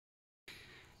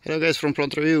Hello guys from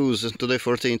Plant Reviews, today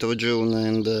 14th of June,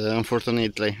 and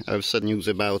unfortunately I have sad news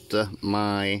about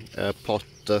my pot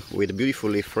with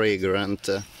beautifully fragrant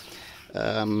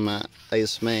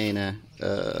Ismene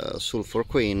Sulphur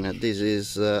Queen. This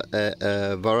is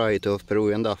a variety of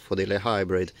Peruvian daffodil, a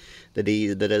hybrid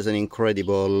that has an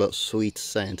incredible sweet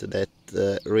scent that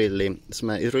really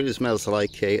smells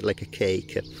like a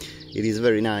cake. It is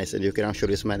very nice, and you can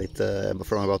actually smell it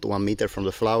from about 1 meter from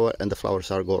the flower, and the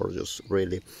flowers are gorgeous,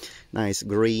 really nice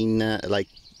green, like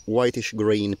whitish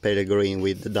green, pale green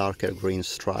with darker green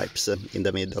stripes in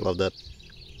the middle of the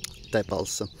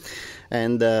petals.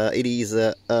 And it is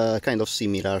kind of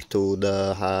similar to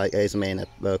the Ismene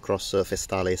cross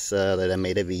festalis that I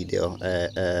made a video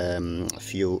a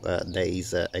few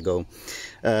days ago.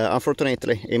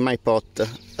 Unfortunately, in my pot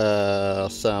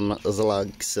some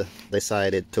slugs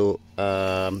decided to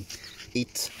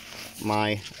eat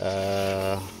my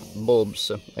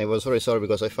bulbs. I was very sorry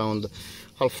because I found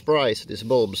half price these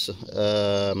bulbs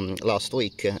last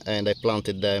week, and I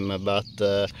planted them, but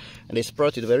and they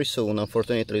sprouted very soon.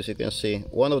 Unfortunately, as you can see,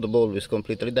 one of the bulbs is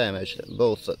completely damaged,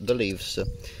 both the leaves,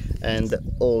 and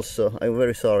also I'm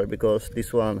very sorry because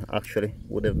this one actually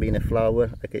would have been a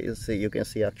flower. You can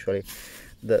see actually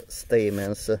the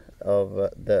stamens of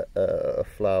the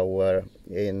flower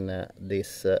in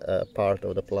this part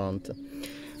of the plant.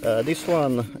 This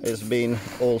one has been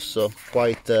also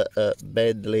quite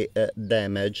badly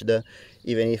damaged,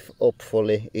 even if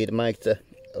hopefully it might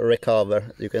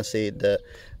recover. You can see the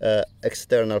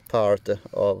external part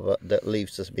of the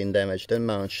leaves has been damaged and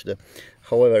munched.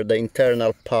 However, the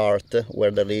internal part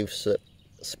where the leaves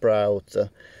sprout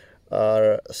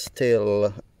are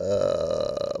still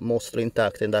mostly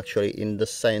intact, and actually in the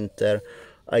center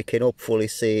I can hopefully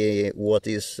see what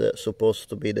is supposed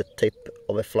to be the tip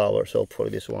of a flower, so hopefully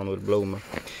this one will bloom.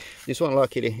 This one,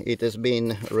 luckily, it has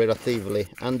been relatively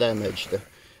undamaged,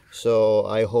 so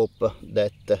I hope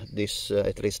that this,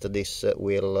 at least this,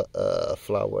 will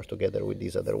flower together with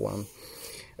this other one.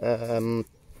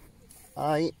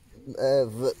 I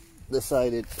have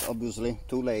decided, obviously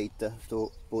too late,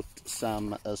 to put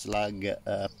some slug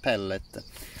pellet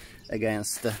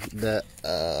against the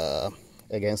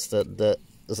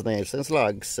snails and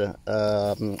slugs.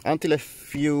 Until a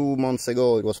few months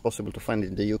ago it was possible to find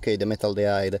in the UK the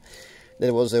metaldehyde.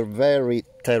 There was a very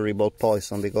terrible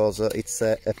poison because it's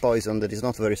a poison that is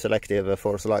not very selective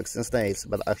for slugs and snails,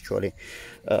 but actually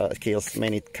kills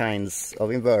many kinds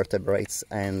of invertebrates,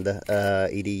 and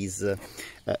it is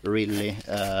really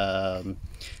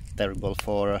terrible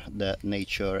for the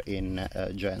nature in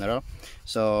general.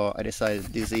 So I decided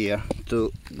this year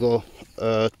to go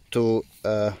to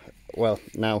well,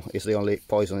 now it's the only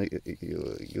poison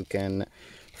you can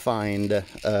find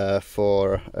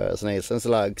for snails and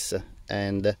slugs,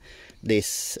 and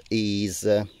this is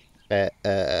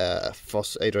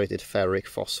hydrated ferric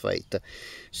phosphate.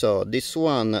 So this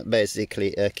one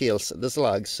basically kills the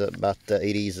slugs, but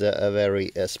it is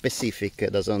very specific.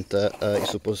 It doesn't is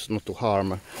supposed not to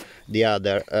harm the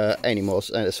other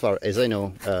animals, and as far as I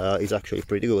know is actually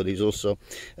pretty good. It's also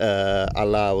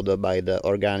allowed by the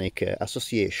Organic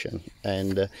Association,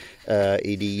 and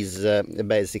it is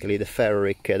basically the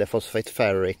ferric, the phosphate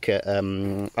ferric,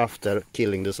 after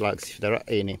killing the slugs, if there are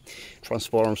any,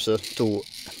 transforms to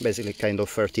basically kind of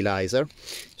fertilizer.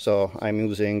 So I'm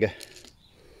using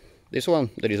this one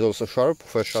that is also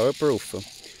shower proof.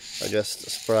 I just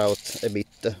sprout a bit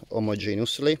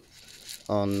homogeneously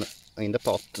in the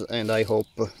pot, and I hope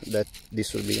that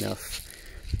this will be enough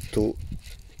to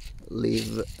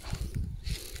leave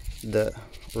the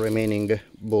remaining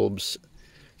bulbs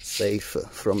safe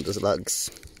from the slugs.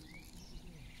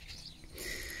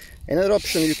 Another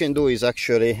option you can do is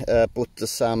actually put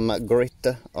some grit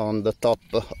on the top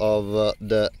of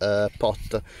the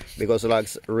pot, because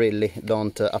slugs really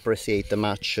don't appreciate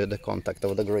much the contact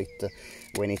of the grit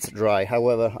when it's dry.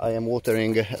 However, I am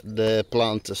watering the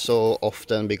plant so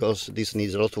often, because this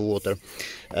needs a lot of water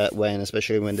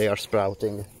especially when they are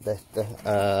sprouting,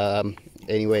 that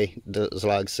anyway the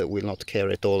slugs will not care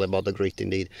at all about the grit.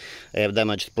 Indeed, I have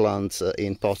damaged plants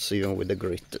in pots even with the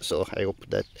grit, so I hope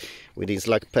that with these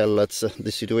slug pellets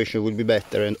the situation will be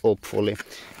better, and hopefully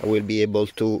I will be able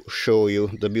to show you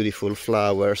the beautiful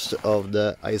flowers of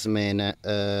the Ismene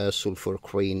Sulphur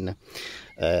Queen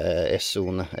as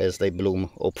soon as they bloom,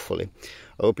 hopefully.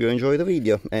 I hope you enjoy the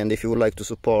video, and if you would like to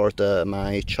support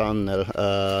my channel,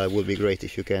 it would be great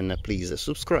if you can please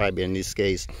subscribe. In this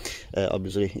case,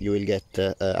 obviously you will get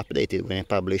updated when I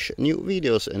publish new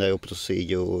videos, and I hope to see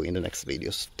you in the next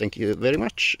videos. Thank you very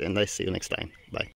much, and I see you next time. Bye.